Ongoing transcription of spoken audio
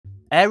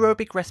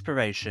Aerobic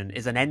respiration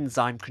is an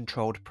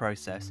enzyme-controlled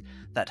process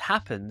that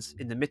happens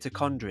in the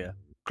mitochondria.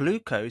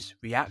 Glucose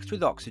reacts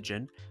with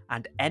oxygen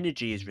and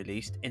energy is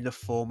released in the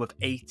form of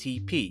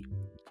ATP.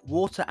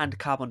 Water and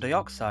carbon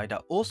dioxide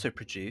are also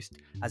produced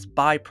as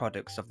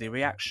byproducts of the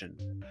reaction.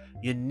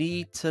 You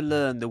need to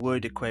learn the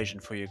word equation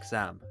for your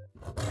exam.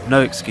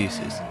 No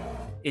excuses.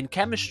 In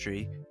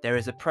chemistry, there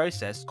is a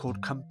process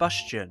called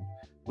combustion,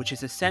 which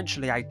is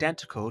essentially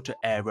identical to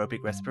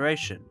aerobic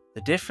respiration.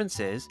 The difference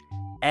is,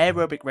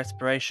 aerobic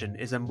respiration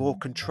is a more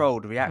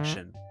controlled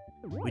reaction.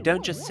 We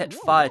don't just set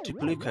fire to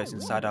glucose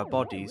inside our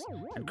bodies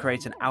and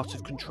create an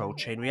out-of-control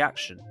chain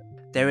reaction.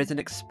 There is an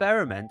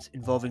experiment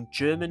involving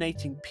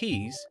germinating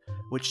peas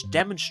which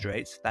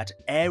demonstrates that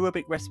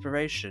aerobic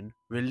respiration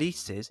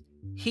releases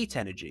heat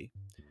energy.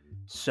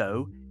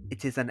 So,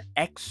 it is an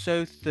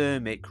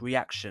exothermic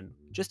reaction.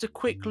 Just a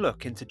quick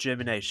look into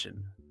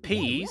germination.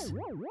 Peas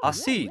are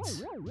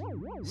seeds.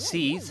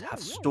 Seeds have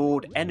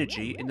stored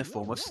energy in the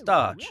form of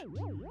starch.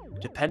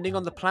 Depending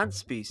on the plant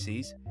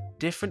species,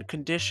 different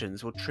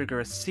conditions will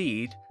trigger a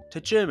seed to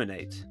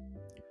germinate.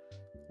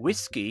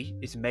 Whiskey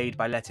is made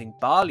by letting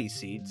barley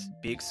seeds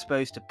be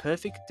exposed to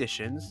perfect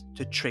conditions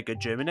to trigger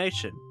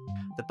germination.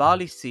 The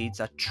barley seeds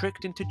are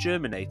tricked into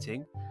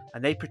germinating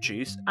and they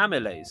produce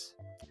amylase.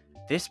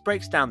 This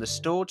breaks down the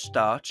stored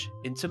starch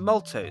into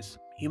maltose.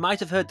 You might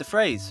have heard the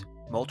phrase,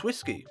 malt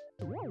whiskey.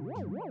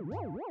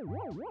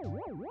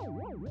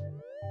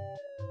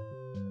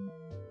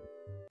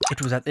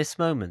 It was at this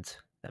moment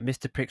that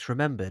Mr. Pricks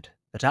remembered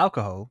that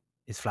alcohol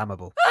is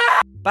flammable.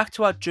 Back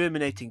to our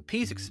germinating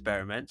peas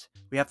experiment,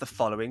 we have the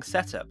following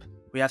setup.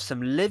 We have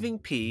some living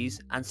peas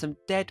and some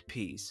dead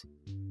peas.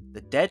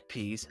 The dead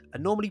peas are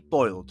normally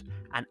boiled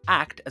and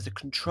act as a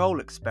control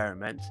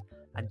experiment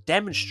and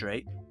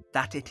demonstrate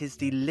that it is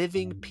the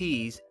living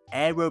peas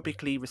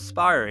aerobically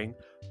respiring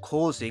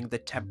causing the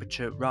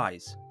temperature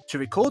rise. To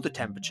record the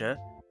temperature,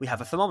 we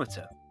have a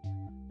thermometer.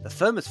 The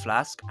thermos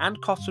flask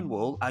and cotton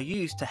wool are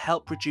used to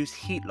help reduce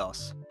heat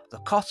loss. The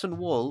cotton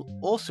wool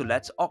also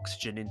lets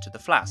oxygen into the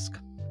flask.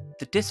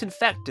 The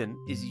disinfectant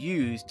is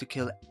used to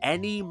kill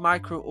any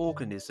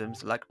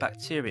microorganisms like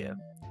bacteria.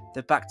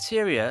 The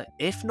bacteria,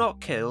 if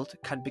not killed,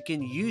 can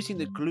begin using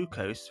the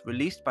glucose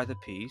released by the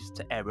peas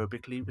to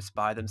aerobically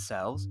respire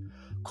themselves,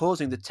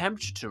 causing the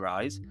temperature to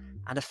rise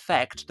and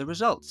affect the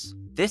results.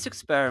 This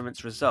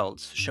experiment's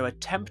results show a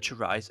temperature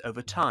rise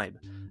over time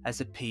as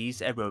the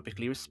peas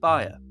aerobically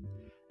respire.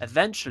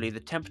 Eventually, the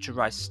temperature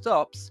rise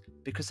stops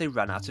because they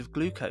run out of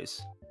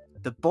glucose.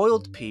 The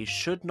boiled peas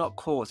should not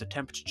cause a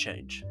temperature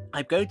change.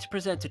 I'm going to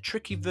present a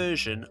tricky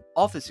version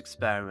of this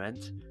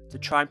experiment to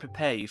try and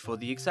prepare you for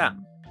the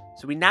exam.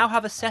 So we now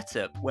have a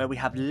setup where we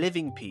have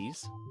living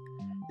peas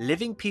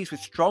with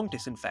strong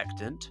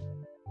disinfectant,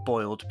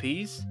 boiled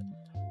peas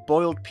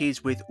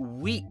with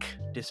weak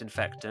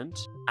disinfectant,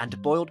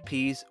 and boiled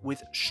peas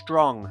with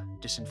strong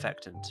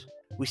disinfectant.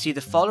 We see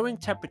the following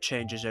temperature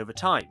changes over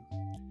time.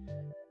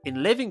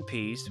 In living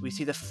peas, we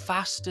see the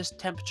fastest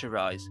temperature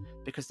rise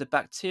because the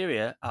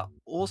bacteria are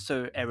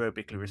also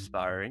aerobically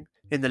respiring.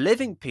 In the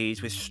living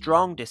peas with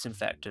strong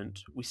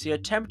disinfectant, we see a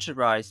temperature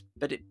rise,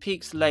 but it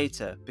peaks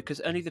later because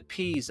only the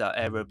peas are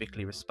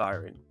aerobically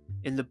respiring.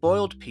 In the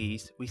boiled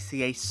peas, we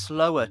see a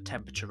slower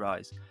temperature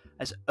rise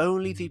as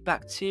only the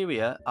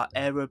bacteria are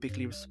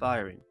aerobically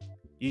respiring,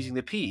 using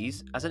the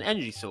peas as an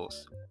energy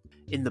source.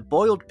 In the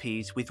boiled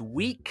peas with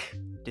weak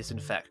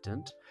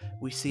disinfectant,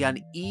 we see an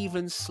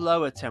even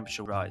slower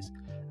temperature rise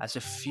as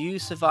a few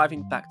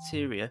surviving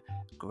bacteria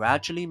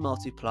gradually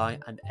multiply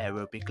and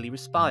aerobically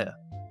respire.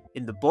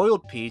 In the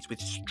boiled peas with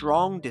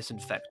strong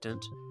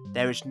disinfectant,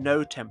 there is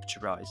no temperature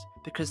rise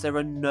because there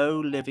are no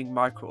living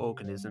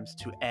microorganisms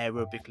to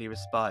aerobically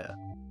respire.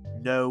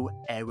 No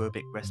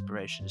aerobic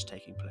respiration is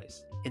taking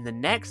place. In the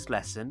next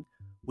lesson,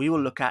 we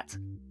will look at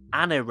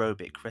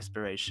anaerobic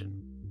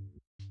respiration.